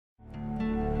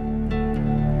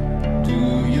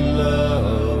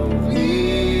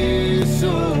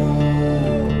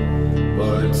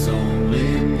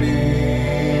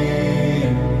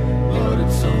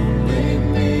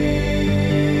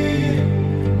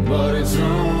it's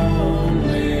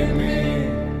only me.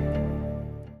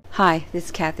 Hi, this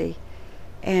is Kathy,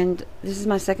 and this is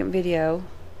my second video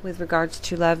with regards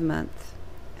to Love Month.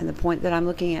 And the point that I'm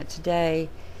looking at today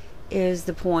is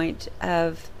the point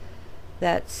of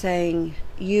that saying,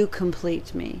 "You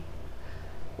complete me."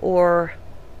 Or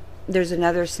there's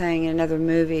another saying in another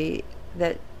movie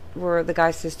that where the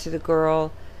guy says to the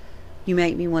girl, "You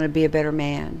make me want to be a better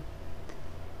man."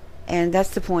 And that's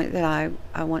the point that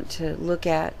I want to look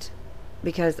at,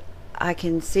 because I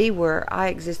can see where I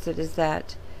existed as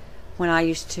that when I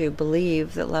used to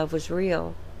believe that love was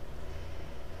real.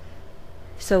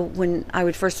 So when I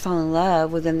would first fall in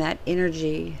love, within that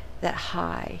energy, that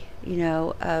high,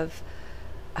 of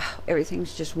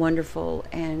everything's just wonderful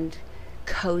and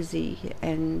cozy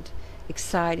and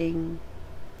exciting,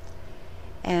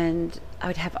 and I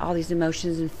would have all these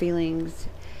emotions and feelings,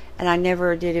 and I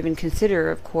never did even consider,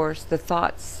 of course, the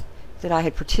thoughts that I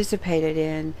had participated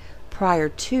in prior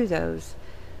to those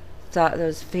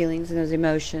feelings and those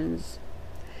emotions.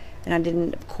 And I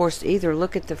didn't, of course, either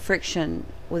look at the friction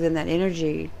within that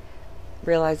energy,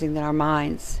 realizing that our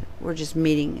minds were just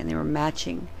meeting and they were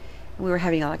matching. And we were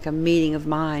having like a meeting of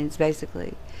minds,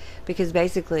 basically. Because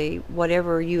basically,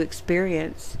 whatever you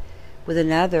experience with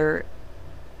another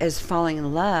as falling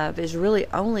in love is really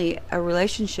only a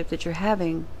relationship that you're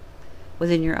having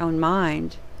within your own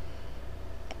mind.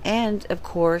 And, of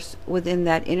course, within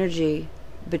that energy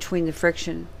between the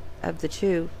friction of the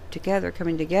two together,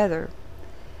 coming together.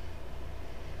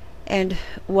 And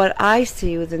what I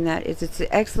see within that is it's an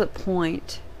excellent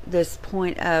point. This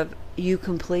point of "you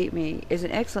complete me" is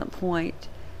an excellent point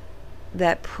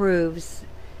that proves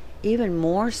even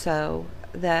more so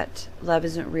that love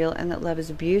isn't real, and that love is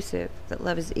abusive, that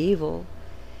love is evil.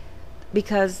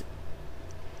 Because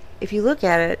if you look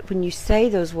at it, when you say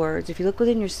those words, if you look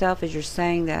within yourself as you're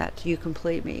saying that, "you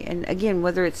complete me," and again,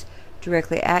 whether it's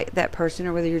directly at that person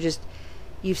or whether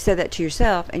you've said that to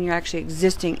yourself and you're actually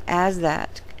existing as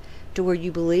that, to where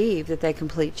you believe that they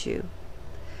complete you,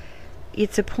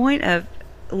 it's a point of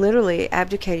literally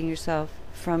abdicating yourself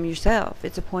from yourself.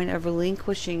 It's a point of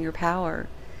relinquishing your power.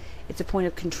 It's a point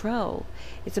of control.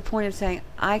 It's a point of saying,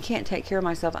 "I can't take care of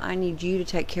myself, I need you to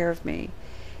take care of me."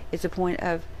 It's a point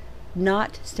of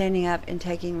not standing up and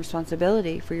taking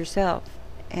responsibility for yourself,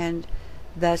 and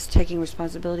thus taking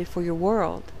responsibility for your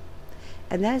world.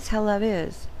 And that is how love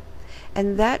is.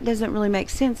 And that doesn't really make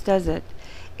sense, does it?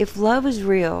 If love is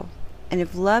real, and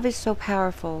if love is so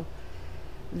powerful,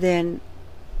 then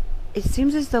it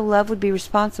seems as though love would be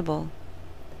responsible.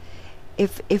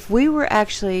 If we were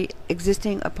actually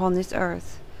existing upon this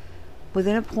earth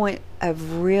within a point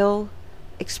of real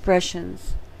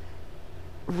expressions,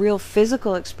 real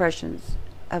physical expressions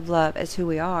of love as who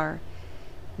we are,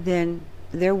 then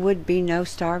there would be no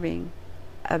starving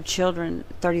of children,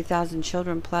 30,000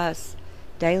 children plus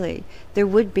daily. There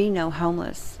would be no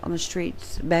homeless on the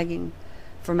streets begging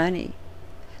for money.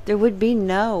 There would be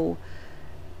no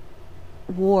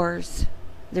wars.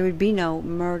 There would be no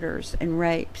murders and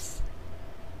rapes.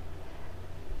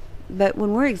 But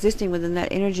when we're existing within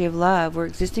that energy of love, we're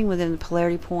existing within the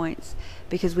polarity points,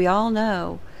 because we all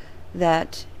know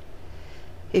that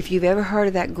if you've ever heard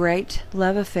of that great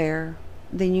love affair,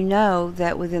 then you know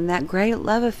that within that great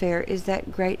love affair is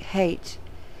that great hate.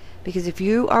 Because if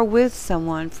you are with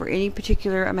someone for any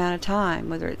particular amount of time,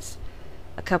 whether it's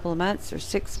a couple of months or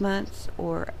 6 months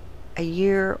or a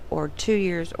year or 2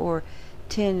 years or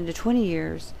 10 to 20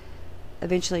 years,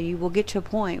 eventually you will get to a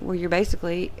point where you're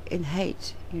basically in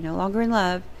hate. You're no longer in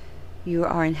love, you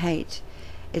are in hate.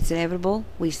 It's inevitable.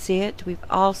 We see it. We've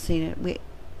all seen it.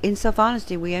 In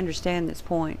self-honesty, we understand this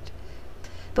point.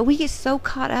 But we get so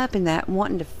caught up in that,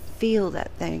 wanting to feel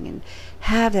that thing and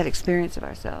have that experience of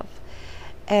ourselves.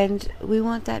 And we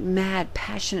want that mad,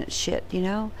 passionate shit,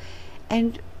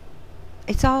 And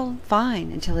it's all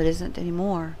fine until it isn't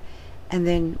anymore. And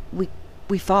then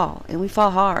we fall, and we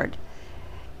fall hard.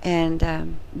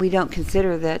 And we don't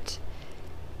consider that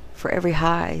for every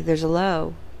high there's a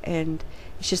low. And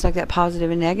it's just like that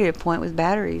positive and negative point with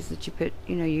batteries that you put,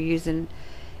 you use in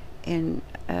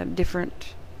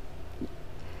different,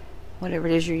 whatever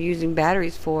it is you're using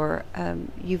batteries for.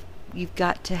 You've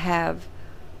got to have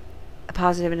a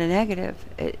positive and a negative.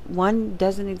 One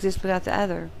doesn't exist without the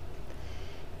other.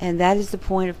 And that is the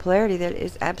point of polarity that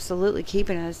is absolutely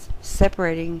keeping us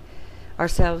separating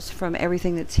ourselves from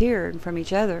everything that's here and from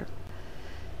each other.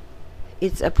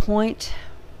 It's a point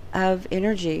of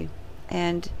energy,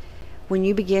 and when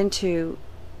you begin to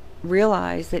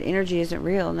realize that energy isn't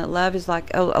real and that love is like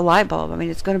a light bulb,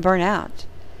 it's going to burn out.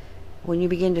 When you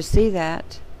begin to see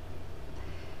that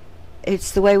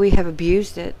it's the way we have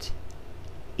abused it,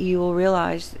 you will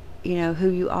realize who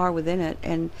you are within it.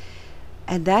 And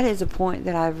that is a point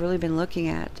that I've really been looking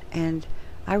at, and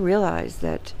I realized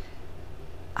that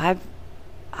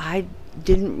I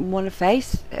didn't want to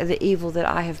face the evil that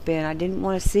I have been. I didn't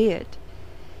want to see it.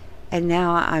 And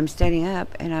now I'm standing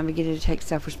up and I'm beginning to take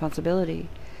self-responsibility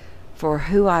for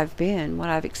who I've been, what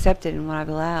I've accepted and what I've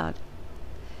allowed.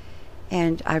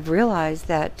 And I've realized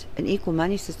that an equal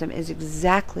money system is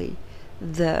exactly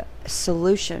the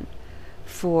solution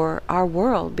for our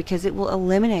world, because it will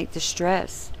eliminate the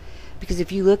stress. Because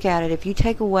if you look at it, if you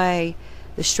take away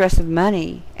the stress of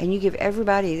money and you give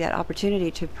everybody that opportunity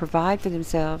to provide for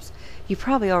themselves, you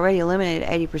probably already eliminated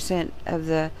 80% of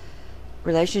the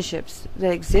relationships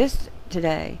that exist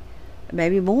today,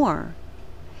 maybe more.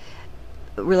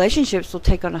 Relationships will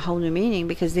take on a whole new meaning,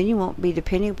 because then you won't be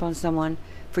depending upon someone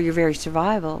for your very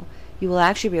survival. You will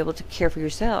actually be able to care for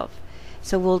yourself.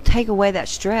 So we'll take away that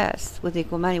stress with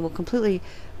equal money. We'll completely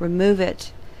remove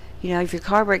it. If your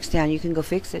car breaks down, you can go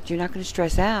fix it. You're not going to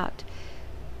stress out.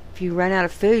 If you run out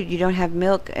of food, you don't have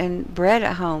milk and bread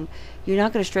at home, you're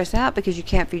not going to stress out because you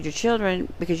can't feed your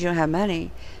children because you don't have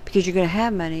money. Because you're going to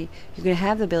have money. You're going to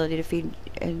have the ability to feed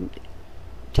and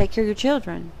take care of your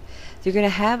children. You're going to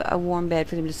have a warm bed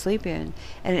for them to sleep in,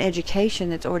 and an education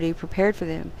that's already prepared for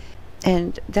them.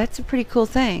 And that's a pretty cool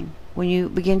thing when you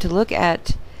begin to look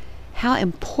at how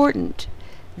important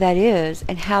that is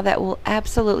and how that will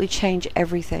absolutely change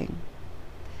everything.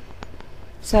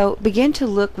 So begin to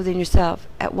look within yourself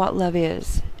at what love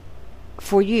is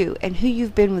for you and who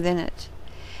you've been within it,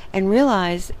 and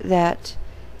realize that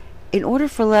in order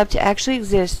for love to actually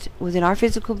exist within our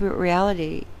physical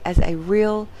reality as a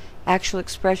real, actual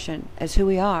expression as who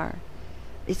we are,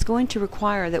 it's going to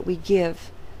require that we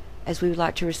give as we would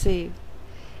like to receive,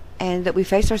 and that we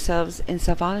face ourselves in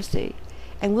self-honesty.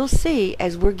 And we'll see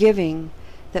as we're giving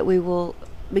that we will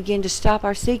begin to stop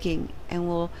our seeking, and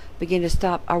we'll begin to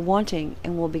stop our wanting,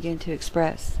 and we'll begin to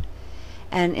express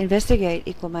and investigate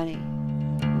equal money.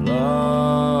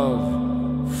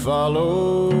 Love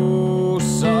follows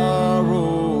sorrow.